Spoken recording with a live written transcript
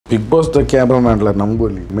Big boss the ಕ್ಯಾಮ್ರಾಮ್ಯಾನ್ಲ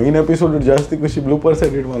ನಂಬೋಲಿ main episode ಜಾಸ್ತಿ ಖುಷಿ ಬ್ಲೂಪರ್ಸ್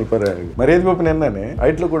edit ಮಲ್ಪರೆ ಮರ್ಯಾದ ಗೋಪನ್ ಎನ್ನನೆ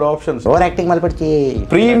ಐಟ್ಲು ಕೂಡ options over acting ಮಲ್ಪಡ್ತಿ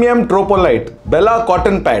premium ಟ್ರೋಪೋಲೈಟ್ ಬೆಲಾ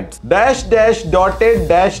cotton pads dash dash dotted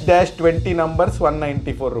dash dash 20 numbers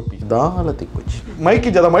 194 rupees ದಾಲ ತಿಕ್ಕುಚಿ mic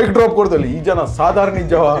ಜದ mic drop ಕೊಡ್ತಲ್ಲ ಈ ಜನ ಸಾಧಾರಣ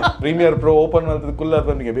ಇಜ್ಜವ ಪ್ರೀಮಿಯರ್ ಪ್ರೋ ಓಪನ್ ಮಾಡ್ತದೆ ಕುಲ್ಲರ್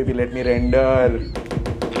ಬಂದಿಗೆ baby let me render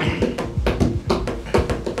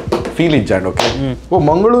feel ಇಜ್ಜಾಂಡ್ okay ಓ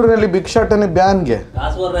ಮಂಗಳೂರಿನಲ್ಲಿ ಬಿಗ್ ಶಾಟ್ ಅನೆ ಬ್ಯಾನ್ಗೆ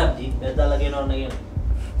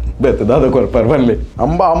ಬೇತ ದಾದ ಕೊರ್ಪರ್ ಬನ್ಲಿ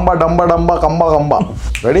ಅಂಬ ಅಂಬ ಡಂಬ ಡಂಬ ಕಂಬ ಕಂಬ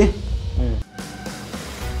ರೆಡಿ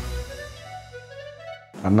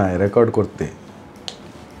ಅಣ್ಣ ರೆಕಾರ್ಡ್ ಕೊಡ್ತೆ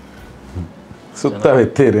ಸುತ್ತ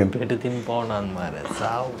ಎತ್ತೇರಿ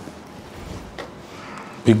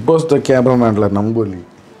ಬಿಗ್ ಬಾಸ್ ದ ಕ್ಯಾಮ್ರಾಮ್ಯಾನ್ಲ ನಂಬೋಲಿ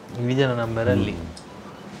ವಿಜಯನ ನಂಬರಲ್ಲಿ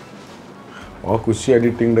ಆ ಖುಷಿ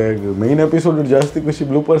ಎಡಿಟಿಂಗ್ ಮೈನ್ ಎಪಿಸೋಡ್ ಜಾಸ್ತಿ ಖುಷಿ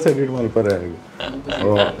ಬ್ಲೂಪರ್ಸ್ ಎಡಿಟ್ ಮಲ್ಪರೆ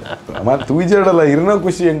ಮತ್ತೆ ತೂಜಾಡಲ್ಲ ಇರ್ನ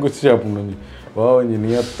ಖುಷಿ ಹೆಂಗೆ ಖುಷಿ ಆಪು ನಂಗೆ ವಾ ಒಂಜಿ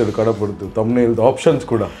ನಿಯತ್ತಡು ಕಡಪಡ್ತು ತಮ್ನೇಲ್ದು ಆಪ್ಷನ್ಸ್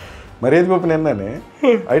ಕೂಡ ಮರ್ಯಾದ ಗೋಪನ್ ಎನ್ನನೆ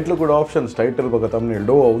ಐಟ್ಲು ಕೂಡ ಆಪ್ಷನ್ಸ್ ಟೈಟಲ್ ಬಗ್ಗೆ ತಮ್ನೇಲ್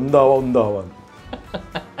ಡೋ ಉಂದಾವ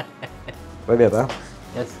ರೆಡಿ ಆಯ್ತಾ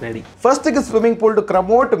yes ready first swimming pool to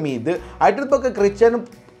promote ಮೀದ್ ಐಟ್ರ ಬಗ್ಗೆ ಕ್ರಿಶ್ಚಿಯನ್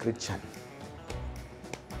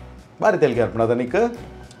ಬಾರಿ ತೆಲಿಗೆ ಅರ್ಪಣ ಅದನಿಕ್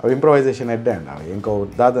ಅವು ಇಂಪ್ರೊವೈಸೇಷನ್ ಎಡ್ಡೆ ಅಂಡ ಹೆಂಗೆ ಅವು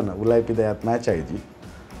ದಾದನ ಉಲಾಯ್ಪಿದೆ ಅದು ಮ್ಯಾಚ್ ಆಯ್ತು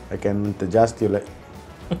ಯಾಕೆ ಅಂತ ಜಾಸ್ತಿ ಉಲಾಯ್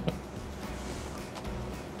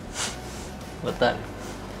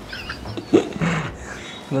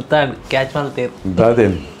ಗೊತ್ತಾಡು ಕ್ಯಾಚ್ ಮಾಡ್ತೇರು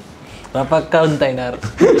ದಾದೇನು ಪಕ್ಕ ಉಂತಾಯ್ನಾರು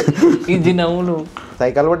ಈ ದಿನ ಅವನು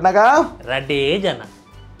ಸೈಕಲ್ ಬಿಟ್ನಾಗ ರಡ್ಡೇ ಜನ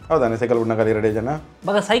ಹೌದಾನೆ ಸೈಕಲ್ ಬಿಟ್ನಾಗ ಎರಡೇ ಜನ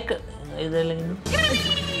ಬಗ ಸೈಕಲ್ ಇದೆಲ್ಲ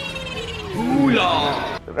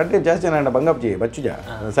ರಡ್ಡೆ ಜಾಸ್ತಿ ಜನ ಅಂಡ ಬಂಗಪ್ಜಿ ಬಚ್ಚುಜ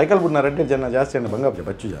ಸೈಕಲ್ ಬಿಡ್ನ ರಡ್ಡೆ ಜನ ಜಾಸ್ತಿ ಅಂಡ ಬಂಗಪ್ಜಿ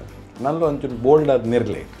ಬಚ್ಚುಜ ನಲ್ಲೂ ಒಂಚೂರು ಬೋಲ್ಡ್ ಆದ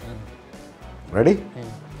ನಿರ್ಲಿ ready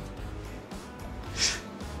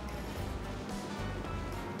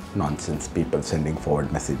nonsense people sending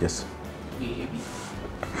forward messages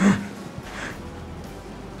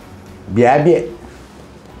ಬ್ಯಾಬ್ಯೆ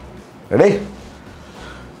ready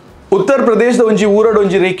ಉತ್ತರ ಪ್ರದೇಶದ ಒಂಜಿ ಊರಾಡು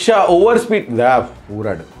ಒಂಜಿ ರಿಕ್ಷಾ ಓವರ್ ಸ್ಪೀಡ್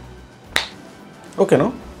ಊರಾಡು ಓಕೆನೋ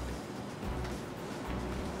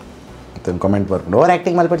ಮತ್ತೆ ಕಾಮೆಂಟ್ ಬರ್ಕೊಂಡು ಓವರ್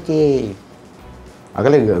ಆಕ್ಟಿಂಗ್ ಮಲ್ಪಡ್ತಿ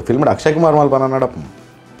ಆಗಲೇ ಫಿಲ್ಮ್ ಅಕ್ಷಯ್ ಕುಮಾರ್ ಮಲ್ಪನ ನಡಪ್ಪ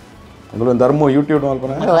ಅಂದ್ರೆ ಧರ್ಮ ಯೂಟ್ಯೂಬ್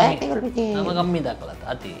ಮಲ್ಪನ ಓವರ್ ಆಕ್ಟಿಂಗ್ ಮಲ್ಪಡ್ತಿ ನಮಗೆ ಕಮ್ಮಿ ದಾಖಲಾತ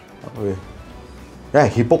ಅತಿ ಯಾ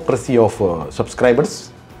ಹಿಪೋಕ್ರಸಿ ಆಫ್ ಸಬ್ಸ್ಕ್ರೈಬರ್ಸ್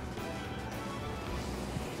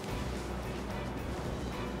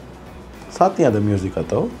साथ ही आधा म्यूजिक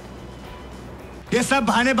आता हो ये सब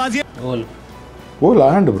बहानेबाजी ಓಲ್ वो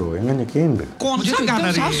लैंड ब्रो ಹೆಂಗಂಜ ಕೇಂದ್ರ कौन सा गाना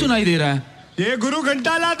साफ सुनाई दे रहा है ये गुरु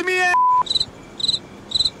घंटाल आदमी है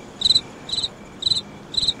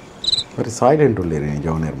अरे साइलेंट ले रहे हैं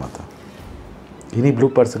जौनेर माता इन्हीं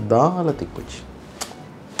ब्लूपर्स दालत कुछ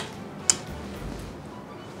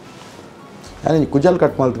यानी कुजल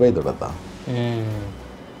कट मालत बೈ ದೊಡತ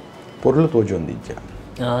ಪೊರ್ಲು ತೋಜೊಂದಿಜ್ಜ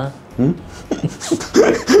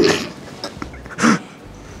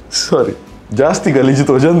ಸಾರಿ ಜಾಸ್ತಿ ಗಲೀಜು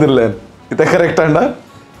ತೋಜೊಂದಿಲ್ಲ ಇತ ಕರೆಕ್ಟ್ ಅಂಡ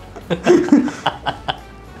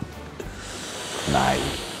ನಾಯಿ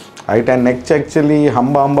ಐಟ್ ಆ್ಯಂಡ್ ನೆಕ್ಸ್ಟ್ ಆ್ಯಕ್ಚುಲಿ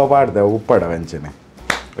ಹಂಬ ಹಂಬ ಪಾಡ್ದೆ ಉಪ್ಪಡ ವೆಂಚನೆ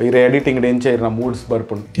ಇರ ಎಡಿಟಿಂಗ್ ಎಂಚ ಇರ ಮೂಡ್ಸ್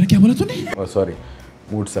ಬರ್ಪುಂಡು ಸಾರಿ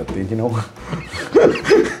ಮೂಡ್ಸ್ ಹತ್ತಿ ಇಂಚಿನ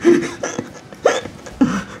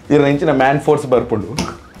ಇರ ಇಂಚಿನ ಮ್ಯಾನ್ ಫೋರ್ಸ್ ಬರ್ಪುಂಡು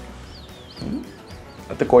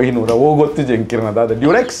ಮತ್ತೆ ಕೊಹಿನೂರ ಓ ಗೊತ್ತು ಜಂಕಿರ್ನ ದಾದ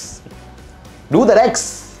ಡ್ಯೂರೆಕ್ಸ್ ಡೂ ದ ರೆಕ್ಸ್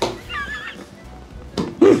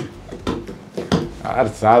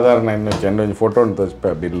ಸಾಧಾರಣ ಇನ್ನು ಚೆಂದ ಒಂದು ಫೋಟೋ ತೋರಿಸ್ಪ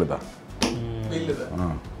ಬಿಲ್ಲದ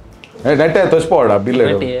ಹಾಂ ನೆಟ್ಟೆ ತೋರಿಸ್ಬೋಡ ಬಿಲ್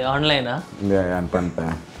ಆನ್ಲೈನಾ ಏನು ಪಂಪ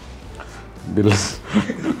ಬಿಲ್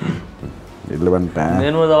ಬಿಲ್ ಬಂತ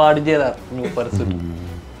నేను వాడిజేరా నువ్వు పర్సు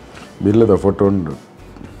ಬಿಲ್ಲದ ಫೋಟೋ ಉಂಡು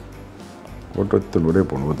ಫೋಟೋ ಇತ್ತು ನೋಡೇ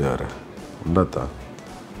ಪೋಣ ಓದ್ಯಾರ ಉಂಡತ್ತ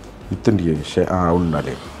ಇತ್ತುಂಡಿಗೆ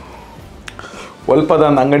ಉಂಡಲಿ ಒಲ್ಪದ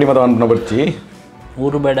ಒಂದು ಅಂಗಡಿ ಮದ ಅನ್ಪನ ಬರ್ಚಿ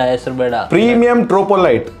ಊರು ಬೇಡ ಹೆಸರು ಬೇಡ ಪ್ರೀಮಿಯಂ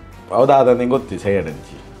ಟ್ರೋಪೋಲೈಟ್ ಹೌದಾ ಅದ ನಿಂಗೆ ಗೊತ್ತಿ ಸೈಡ್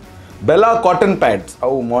ಅಂಚಿ ಬೆಲಾ ಕಾಟನ್ ಪ್ಯಾಡ್ಸ್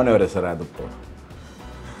ಅವು ಮೋನೆಯವರ sir ಅದಪ್ಪ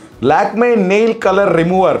Lakme nail colour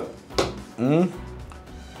remover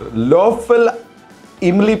ಲೋಫಲ್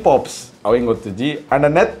Imli pops ಅವು ಹಿಂಗೆ ಗೊತ್ತಿಜ್ಜಿ ಅಂಡ್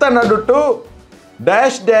ನೆತ್ತ ನಡುಟು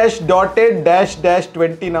dash dash dotted dash dash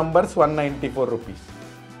 20 numbers 194 rupees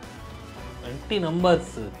 20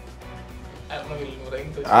 numbers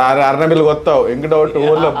ಅರ್ನಬಿಲ್ ಗೊತ್ತಾವು ಹೆಂಗ್ ಡೌಟ್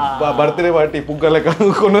ಓಲ್ಲ ಬರ್ತೀರಿ ಬಾಟಿ ಪುಗ್ಗಲ್ಲ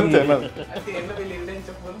ಕಳ್ಕೊಂಡೆ ನಾನು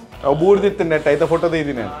ಅವು ಬೂರ್ದಿತ್ತು ನೆಟ್ ಆಯ್ತಾ ಫೋಟೋದ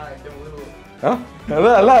ಇದ್ದೀನಿ ಅಲ್ಲ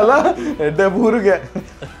ಅಲ್ಲ ಅಲ್ಲ ಎಡ್ಡೆ ಬೂರಿಗೆ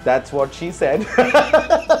ದ್ಯಾಟ್ಸ್ ವಾಟ್ ಶೀ ಸೆಡ್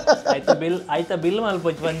ಆಯ್ತಾ ಬಿಲ್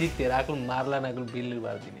ಮಲ್ಪೊಚ್ಚಿ ಬಂದಿತ್ತೀರ ಹಾಕೊಂಡು ಮಾರ್ಲ ನಾಗಳು ಬಿಲ್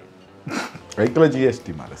ಬರ್ತೀನಿ ಐಕಲ GST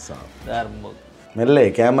ಮಾರಸ ಮೆಲ್ಲೆ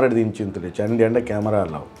ಕ್ಯಾಮ್ರಾ ದಿಂಚಿ ಅಂತೇಳಿ ಚಂಡಿ ಅಂಡ ಕ್ಯಾಮರಾ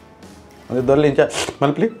ಅಲ್ಲವು ಒಂದು ದೊರ್ಲಿಂಚ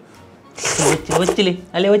ಮಲ್ಪ್ಲಿ వచ్చిలే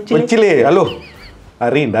అలే వచ్చిలే హలో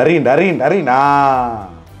అరిండ్ అరిండ్ అరిండ్ అరిండ్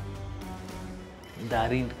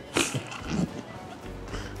ದಾರಿ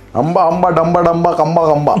ಅಂಬ ಅಂಬ ಡಂಬ ಡಂಬ ಕಂಬ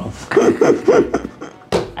ಕಂಬ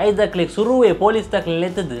ಐದಕ್ಲಿಗೆ ಶುರುವೇ ಪೊಲೀಸ್ ತಕ್ಲಿ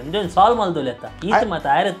ಲೆತ್ತದು ಇಂಜೊಂದು ಸಾಲ್ವ್ ಮಾಡ್ದು ಲೆತ್ತ ಈತ ಮತ್ತೆ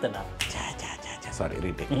ಆಯ್ರತ್ತನ ಸಾರಿ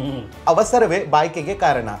ರೀಟೇಕ್ ಅವಸರವೇ ಬಾಯ್ಕೆಗೆ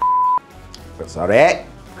ಕಾರಣ. ಸಾರಿ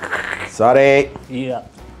ಸಾರಿ ಈಗ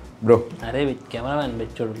ಬ್ರೋ ಅರೆ ಕ್ಯಾಮರಾಮನ್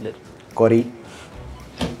ಬೆಚ್ಚೋಡ್ಲಿ ಕಾರಿ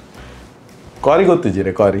ಕಾರಿ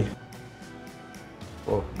ಗೊತ್ತಿದ್ದೀರಿ ಕಾರಿ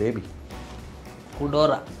ಓ ಬೇಬಿ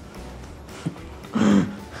ಕುಡೋರ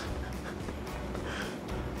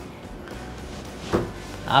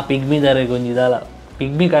ಆ ಪಿಗ್ಮಿ ದಾರೆ ಗೊಂಜಿದಲ್ಲ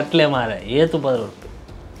ಪಿಗ್ಮಿ ಕಟ್ಲೆ ಮಾರೆ ಏತು ಬದ್ರು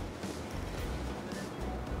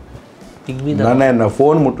ಪಿಗ್ಮಿ ನನ್ನ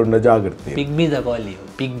ಫೋನ್ ಮುಟ್ಟುಂಡ ಜಾಗೃತಿ ಪಿಗ್ಮಿ ದ ಕಾಲಿ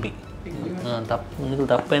ಪಿಗ್ಮಿ ತಪ್ಪು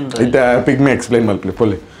ತಪ್ಪೇನ್ರಿ pygmy explain malpli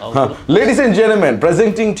fully ladies and gentlemen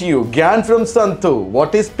presenting to you Gyan from Santu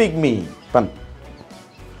what is pygmy pan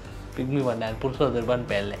pigmy ಬಂದ ಪುರ್ಸೋದ್ರ ಬಂದು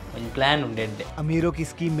ಪೆಲ್ಲೆ ಒಂದು ಪ್ಲಾನ್ ಉಂಟೆ अमीरों की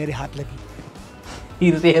स्कीम मेरे हाथ लगी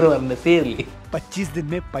ಇದು ಸೇರುವಂದ ಸೇರ್ಲಿ 25 दिन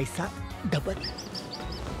में पैसा double.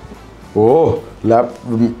 oh lap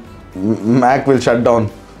Mac will shut down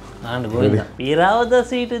ನಾನು ಗೋವಿಂದ ಪಿರಾವದ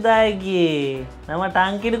ಸೀಟ್ ದಾಗಿ ನಮ್ಮ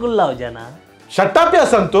ಟಾಂಕಿಡ್ ಗುಲ್ಲಾವ್ ಜನ shut up ya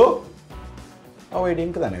Santu oh wait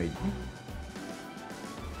ink dane wait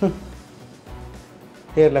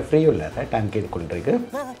ಹೇರ್ಲ free ಇಲ್ಲ ಟ್ಯಾಂಕ್ ಇಟ್ಕೊಂಡ್ರಿ ಈಗ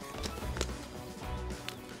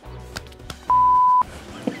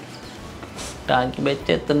ಟಾಂಕಿ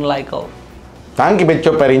ಬೆಚ್ಚೆತ್ತನ ಲೈಕ್ ಅವು tanki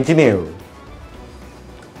beccho per incineo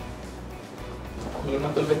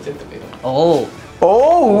O oh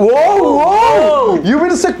you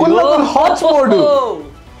will say kullamal hotspot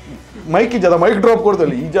mic ಜನ mic drop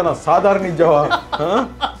ಕೊಡ್ತಲ್ಲ ಈ ಜನ ಸಾಧಾರಣ ಇಜ್ಜವ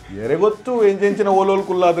ಎರೆ ಗೊತ್ತು ಎಂಚೆಂಚಿನ ಓಲೋಲ್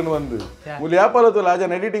ಕುಲ್ಲಾದನು ಒಂದು ಉಲ್ ಯಾಪಲತ್ತು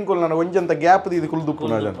ಲಾಜನ್ ಎಡಿಟಿಂಗ್ ಕುಲ್ ನಾನು ಒಂಜಂತ ಗ್ಯಾಪ್ ಇದು ಕುಲ್ದುಪ್ಪು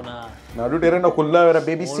ನಾಜನ್ ನಾಡು ಟೆರೆನ ಕುಲ್ಲಾವೆರ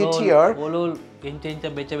ಬೇಬಿ ಸಿಟ್ ಹಿಯರ್ ಓಲೋಲ್ ಎಂಚೆಂಚ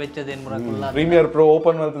ಬೆಚ್ಚ ಬೆಚ್ಚದೇನ್ ಮುರ ಕುಲ್ಲ ಪ್ರೀಮಿಯರ್ ಪ್ರೋ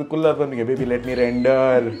ಓಪನ್ ಮಾಡ್ತದೆ ಕುಲ್ಲಾದ ಬಂದಿಗೆ baby let me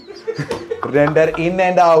render in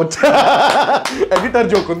and out editor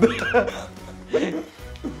joke ಒಂದು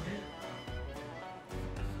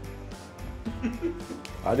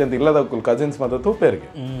ಅದಂತ ಇಲ್ಲದ ಕುಲ್ ಕಸಿನ್ಸ್ ಮಾತ್ರ ತೂಪೇರ್ಗೆ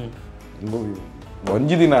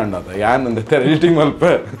ಒಂಜಿ ದಿನ ಅಣ್ಣದ ಯಾನ್ ಅಂದ ಎಡಿಟಿಂಗ್ ಮಲ್ಪ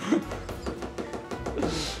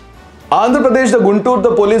ಆಂಧ್ರ ಪ್ರದೇಶದ ಗುಂಟೂರ್ದ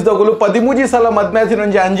ಪೊಲೀಸ್ ದಗುಲು 13 ಸಲ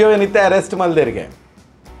ಮದ್ಮ್ಯಾಚಿನೊಂಜಿ ಅಂಜೋವೆನಿತ್ತೆ arrest ಮಲ್ದೇರ್ಗೆ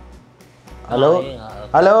hello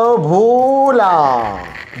hello ಭೂಲ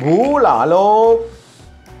ಭೂಲ hello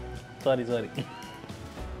sorry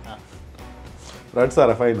ರಡ್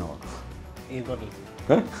ಸರ ಫೈನ್ ಇದು ಕೊಡ್ಲಿ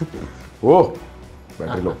ಓ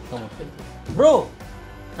ಬ್ಯಾಟ್ರಿಲೋ ಬ್ರೋ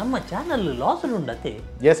ನಮ್ಮ ಚಾನಲ್ ಲಾಸ್ ಉಂಡತೆ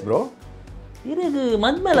ಎಸ್ ಬ್ರೋ ಇರೇಗ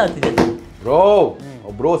ಮದ್ಮೇಲೆ ಆಗ್ತಿದೆ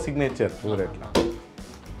ಬ್ರೋ ಸಿಗ್ನೇಚರ್ ಪೂರೆಟ್ಲ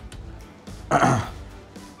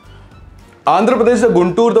ಆಂಧ್ರ ಪ್ರದೇಶದ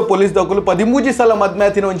ಗುಂಟೂರ್ದ ಪೊಲೀಸ್ ದಗುಲು 13 ಸಲ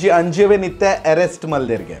ಮದ್ಮ್ಯಾತಿನ ಒಂಜಿ ಅಂಜೆವೆನಿತ್ತೆ ಅರೆಸ್ಟ್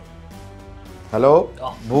ಮಲ್ದೇರ್ಗೆ ಹಲೋ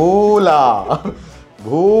ಭೂಲ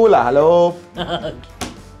ಹಲೋ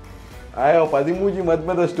ಅಯ್ಯೋ 13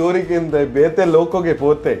 ಮದ್ಮೆದ ಸ್ಟೋರಿಗಿಂದ ಬೇತೆ ಲೋಕೋಗೆ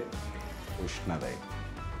ಪೋತೆ ಉಷ್ಣದೈ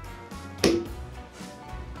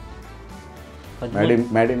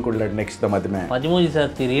ಮ್ಯಾಡಿನ್ ಕುಡ್ಲಾಡ್ ನೆಕ್ಸ್ಟ್ ದ ಮದ್ಮೆ 13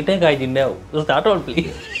 ಸರ್ತಿ ರೀಟೇಕ್ ಆಯ್ತಿಂಡೆ ಅವು ಸ್ಟಾರ್ಟ್ ಆಲ್ ಪ್ಲೀಸ್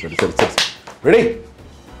ಸರಿ ರೆಡಿ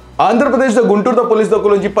ಆಂಧ್ರ ಪ್ರದೇಶದ ಗುಂಟೂರ್ದ ಪೊಲೀಸ್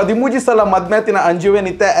ದಗುಲು ಒಂಜಿ 13 ಸಲ ಮದ್ಮ್ಯಾತಿನ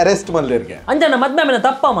ಅಂಜುವೆನಿತ್ತೆ ಅರೆಸ್ಟ್ ಮಲ್ಲೇರ್ಗೆ ಅಂಜನ ಮದ್ಮೆ ಮೇಲೆ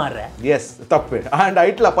ತಪ್ಪ ಮಾರ್ರೆ ಎಸ್ ತಪ್ಪೆ ಅಂಡ್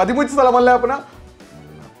ಐಟ್ಲ 13 ಸಲ ಮಲ್ಲೆ ಅಪ್ಪನ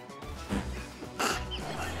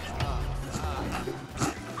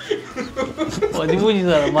 13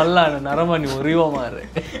 ಸಲ ಮಲ್ಲಾನ ನರಮನಿ ಉರಿಯೋ ಮಾರ್ರೆ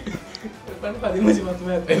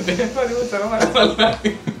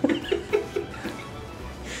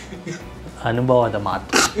ಅನುಭವದ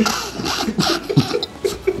ಮಾತು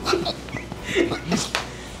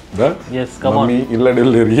ಎಸ್ ಕಮ್ ಆನ್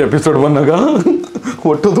ಇಲ್ಲಡಿಲ್ಲ ಈ ಎಪಿಸೋಡ್ ಬಂದಾಗ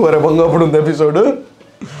ಒಟ್ಟುವರೆ ಬಂಗಾಪುಡು ಎಪಿಸೋಡ್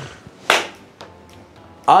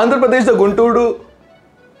ಆಂಧ್ರ ಪ್ರದೇಶದ ಗುಂಟೂರು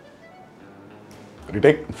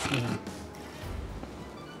ರಿಟೇಕ್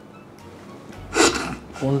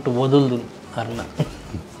ಉಂಟು ಓದಲ್ದು ಅರ್ಣ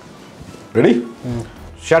ರೆಡಿ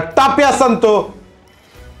ಶಟ್ಟಾಪ್ಯಾಸ ಅಂತು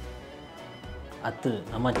ಅತ್ತು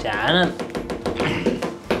ನಮ್ಮ ಚಾನಲ್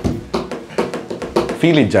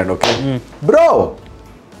ಫೀಲ್ ಇಜ್ಜಾಂಡ್ ಓಕೆ ಬ್ರೋ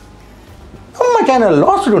ನಮ್ಮ ಚಾನಲ್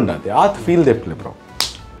ಲಾಸ್ಟ್ ಉಂಡಂತೆ ಆತ್ ಫೀಲ್ ದೆಪ್ಲೆ ಬ್ರೋ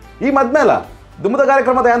ಈ ಮದ್ಮೇಲ ದುಮ್ಮದ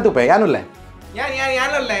ಕಾರ್ಯಕ್ರಮದ ಯಾಂತುಪೆ ಯಾನುಲ್ಲೆ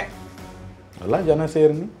ಅಲ್ಲ ಜನ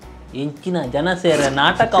ಸೇರ್ನಿ ಎಂಚಿನ ಜನ ಸೇರ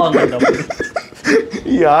ನಾಟಕ ಒಂದು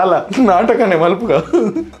ಈ ಆಲ ನಾಟಕನೇ ಮಲ್ಪುಗ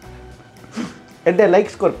ಎಡ್ಡೆ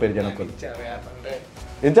ಲೈಕ್ಸ್ ಕೊರ್ಪೇರು ಜನಕ್ಕೂ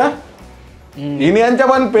ಎಂಚ ಇನಿ ಅಂಚ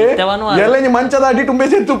ಬನ್ಪೆ ಎಲ್ಲ ಮಂಚದ ಅಡಿ ತುಂಬೆ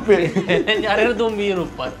ತುಪ್ಪೆ ಯಾರು ತುಂಬಿ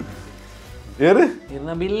ರೂಪ ಏರು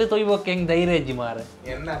ಇರ್ನ ಬಿಲ್ಲು ತೊಯ್ಬೋಕೆ ಹೆಂಗ್ ಧೈರ್ಯ ಅಜ್ಜಿ ಮಾರೆ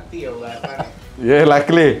ಏ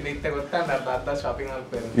ಲಕ್ಲಿ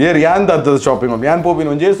ಏರ್ ಯಾನ್ ತತ್ತದ ಶಾಪಿಂಗ್ ಮಾಲ್ ಯಾನ್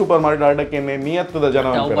ಪೋಪಿನ ಒಂಜೇ ಸೂಪರ್ ಮಾರ್ಕೆಟ್ ಆಡಕ್ಕೆ ನಿಯತ್ತದ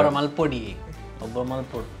ಜನ ಒಬ್ಬರ ಮಲ್ಪೊಡಿ ಒಬ್ಬರ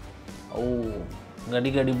ಮಲ್ಪೊಡು ಅವು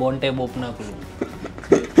ಗಡಿ ಗಡಿ ಬೋಂಟೆ ಬೋಪ್ನಾಕುಲು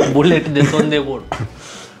ಬುಲೆಟ್ ಒಂದೇ ಬೋರ್ಡ್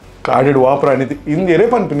ಕಾಡಿಡ್ ವಾ ಪ್ರಾಣಿ ಇಂದು ಎರೆ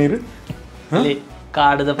ಪನ್ಪು ನೀರು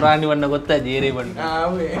ಕಾಡದ ಪ್ರಾಣಿ ಬಣ್ಣ ಗೊತ್ತಾಯ್ತು ಏರೇ ಬಣ್ಣ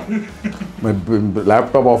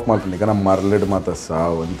ಲ್ಯಾಪ್ಟಾಪ್ ಆಫ್ ಮಾಡ್ತೀನಿ ನಮ್ಮ ಮರಲಿಡ್ ಮಾತ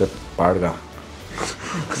ಸಾವು ಅಂತ ಪಾಡ್ಗ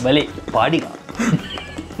ಬಲೆ ಪಾಡಿಗ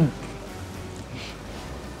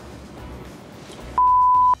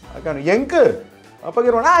ಎಂಕ್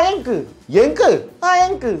ಅಪ್ಪಗಿರೋಣ ಎಂಕ್ ಎಂಕ್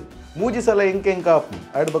ಎಂಕ್ ಮೂಜಿ ಸಲ ಎಂಕ್ ಎಂಕ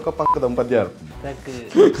ಆಡ್ಬೇಕ ಪಕ್ಕದ ಪದ್ಯ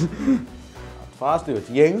ಫಾಸ್ಟ್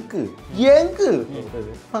ಎಂಕ್ ಎಂಕ್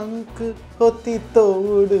ಪಂಕ್ ಹೊತ್ತಿ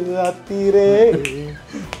ತೋಡು ಹತ್ತಿರೇ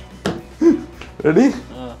ರೆಡಿ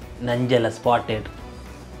ನಂಜೆಲ್ಲ ಸ್ಪಾಟೆಡ್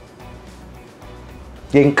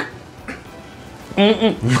ಎಂಕ್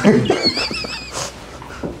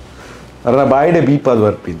ಅರ ಬಾಯಿಡೆ ಬೀಪಾದ್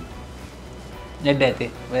ಬರ್ಪಿನ್ ಎಡ್ಡೈತಿ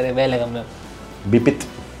ಬೇರೆ ಬೇಲೆ ಕಮ್ಮಿ ಬಿಪಿತ್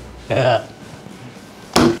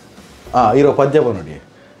ಇರೋ ಪದ್ಯ ನೋಡಿ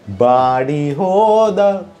ಬಾಡಿ ಹೋದ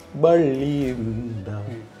ಬಳ್ಳಿಯಿಂದ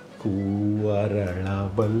ಹೂವರಳ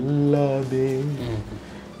ಬಲ್ಲದೆ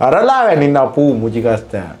ಅರಳಾವೆ ನಿನ್ನ ಪೂ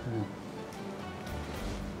ಮುಜಿಗಾಸ್ತ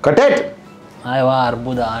ಕಟೇಟ್ ಆಯ್ವಾ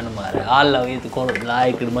ಅರ್ಬುದ ಆನು ಮಾರೆ ಆಲ್ಲ ಇದು ಕೊಡು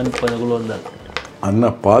ಲಾಯ್ಕಿಡ್ ಮನ್ಪದಗಳು ಒಂದಲ್ಲ ಅನ್ನ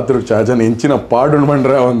ಪಾತ್ರ ಚಾಜನ ಹೆಂಚಿನ ಪಾಡು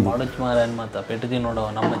ಮಂಡ್ರೆ ಒಂದು ಮಾಡಚ್ ಮಾರೆ ಅನ್ಮತ್ತ ಪೆಟ್ಟದಿ ನೋಡವ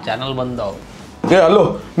ನಮ್ಮ ಚಾನಲ್ ಬಂದವು ಏ ಅಲ್ಲೋ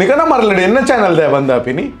ನಿಕನ ಮರಲಡಿ ಎನ್ನ ಚಾನಲ್ ದೇ ಬಂದ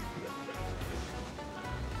ಪಿನಿ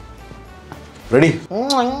ರೆಡಿ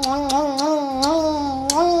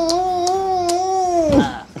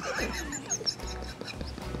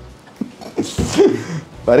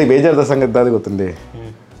ಬಾರಿ ಬೇಜಾರದ ಸಂಗತಿ ಅದು ಗೊತ್ತಂದೆ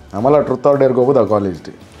ಆಮೇಲೆ ಟ್ರುತ್ ಆರ್ ಡೇರ್ಗೆ ಹೋಗೋದು ಕಾಲೇಜ್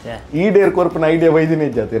ಈ ಡೇರ್ ಕೊರ್ಪಿನ ಐಡಿಯಾ ಬೈದಿನಿ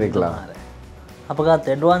ಜಾತಿರಕ್ಲ ಅಪಘಾತ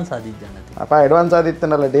ಅಡ್ವಾನ್ಸ್ ಆದಿದ್ದಾನೆ ಅಪ್ಪ ಅಡ್ವಾನ್ಸ್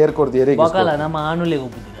ಆದಿತ್ತನಲ್ಲ ಡೇರ್ ಕೊಡ್ತಿ ಬಾಕಲ್ಲ ನಮ್ಮ ಆನುಲೆಗೆ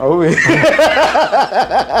ಹೋಗ್ಬಿಟ್ಟಿದೆ ಅವೇ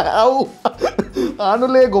ಅವು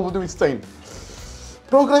ಆನುಲೇ ಹೋಗುದು ಇಷ್ಟೈನ್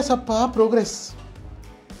ಪ್ರೋಗ್ರೆಸ್ ಅಪ್ಪ ಪ್ರೋಗ್ರೆಸ್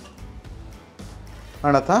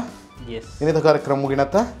ಅಣ್ಣತ ಎಸ್ ಏನಿದ ಕಾರ್ಯಕ್ರಮ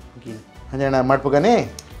ಮುಗಿನತ್ತ ಹಂಜಣ್ಣ ಮಾಡ್ಪುಗನೇ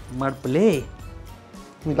ಮಾಡ್ಪಲೇ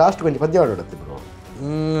ನೀ ಲಾಸ್ಟ್ ಕೊಂಚ ಪದ್ಯ ಆಡೋಡತ್ತೆ ಬ್ರೋ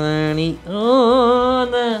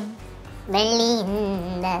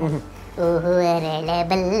ಬೆಳ್ಳಿಯಿಂದ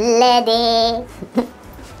ಹೊರಳಬಲ್ಲದೆ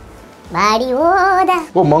ಮಾಡಿ ಹೋದ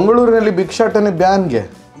ಓ ಮಂಗಳೂರಿನಲ್ಲಿ ಭಿಕ್ಷಾಟನೆ ಬ್ಯಾನ್ಗೆ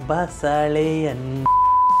ಬಸಳೆಯನ್ನು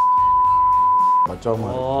ಬಚಾವ್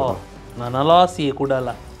ಮಾಡಿ ನನ್ನ ಲಾಸಿ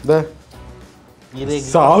ಕೂಡಲ್ಲ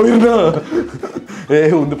ಸಾವಿರ ಏ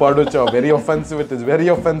ಒಂದು ಪಾಡು ಚಾವ್ very offensive it is very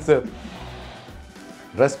offensive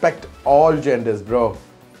respect all genders bro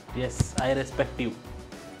S I respect you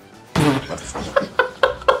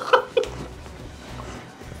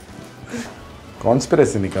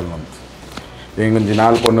conspiracy ನಿಕಲ್ ಅಂತ ಹೆಂಗೊಂದು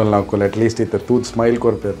ನಾಲ್ಕು ಪೊಣ್ಣಲ್ಲಿ ನಾಲ್ಕು ಅಟ್ಲೀಸ್ಟ್ ಇತ್ತು ತೂತ್ ಸ್ಮೈಲ್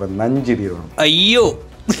ಕೊಡ್ಪೇರ್ ಬಂದು ನಂಜಿರಿರೋ ಅಯ್ಯೋ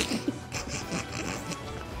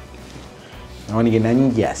ಅವನಿಗೆ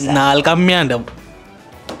ನಂಜಿ ನಾಲ್ ಕಮ್ಮಿ ಅಂಡ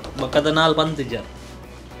ಬಕ್ಕದ ನಾಲ್ ಪಂತಿಜ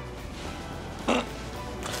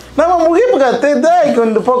ನಮ್ಮ ಮುಗಿಪುಗತ್ತೆ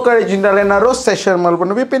ಒಂದು ಪೊಕ್ಕಡೆ ಚಿಂಡಲೆ ನಾ ರೋಸ್ ಸೆಷನ್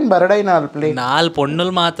ಮಲ್ಕೊಂಡು ವಿಪಿನ್ ಬರಡೈ ನಾಲ್ ಪ್ಲೇ ನಾಲ್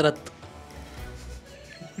ಪೊಣ್ಣಲ್ ಮಾತ್ರ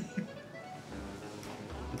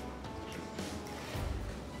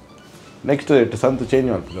ನೆಕ್ಸ್ಟ್ ಇಟ್ಟು ಸಂತು ಚೇಂಜ್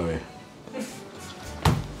ಮಾಡ್ತೀವಿ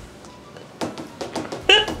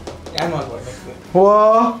ಓ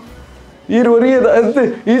ಈರುವರಿಯದ ಅಂತೆ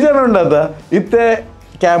ಈ ಜನ ಉಂಡದ ಇತ್ತೆ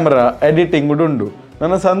ಕ್ಯಾಮ್ರಾ ಎಡಿಟಿಂಗ್ ಉಂಡು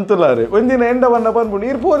ನನ್ನ ಸಂತುಲಾರೆ ಒಂದಿನ ಎಂಡ ಬಣ್ಣ ಬಂದ್ಬಿಡು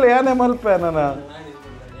ಇರ್ ಪೋಲೆ ಯಾನೆ ಮಲ್ಪೆ ನನ್ನ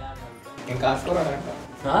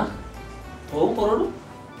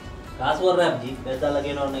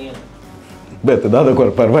ಬೆತ್ತ ದಾದ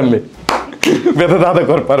ಕೊರ್ಪಾರ್ ಬನ್ಲಿ ಬೆತ್ತ ದಾದ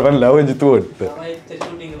ಕೊರ್ಪಾರ್ ಬನ್ಲಿ ಅವಂಜಿ ತೂಟ್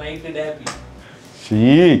ಶೀ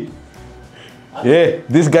ಏ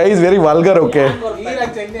this guy is very vulgar okay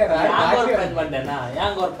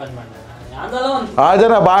ಆ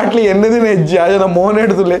ಜನ ಬಾಟ್ಲಿ ಎನ್ನದಿನ ಹೆಜ್ಜೆ ಆ ಜನ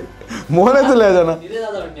ಮೋನೆಡ್ದುಲೆ ಆ ಜನ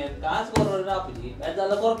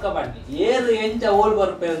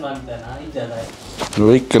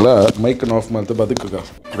ವೈಕಲ್ಲ ಮೈಕನ್ನು ಆಫ್ ಮಾಡ್ತಾ ಬದುಕುಗ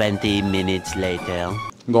 20 minutes later.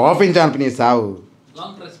 ಆಫ್ ಇಂಚ್ ಅನ್ಪನಿ ಸಾವು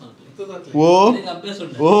ಓ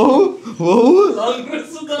ಓ ಓ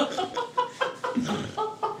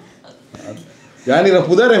ಯಾನಿರ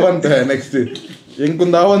ಪುದರೆ ಬಂತ ನೆಕ್ಸ್ಟ್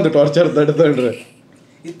ಎಂಕುಂದ ಒಂದು ಟಾರ್ಚರ್ ತಡ್ತಳ್ರೆ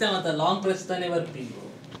ಇತ್ತ ಮತ್ತೆ ಲಾಂಗ್ ಪ್ರೆಸ್ ತಾನೇ ಬರ್ತೀನಿ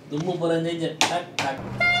ತುಂಬ ಬರಂಜೆ ಟಕ್ ಟಕ್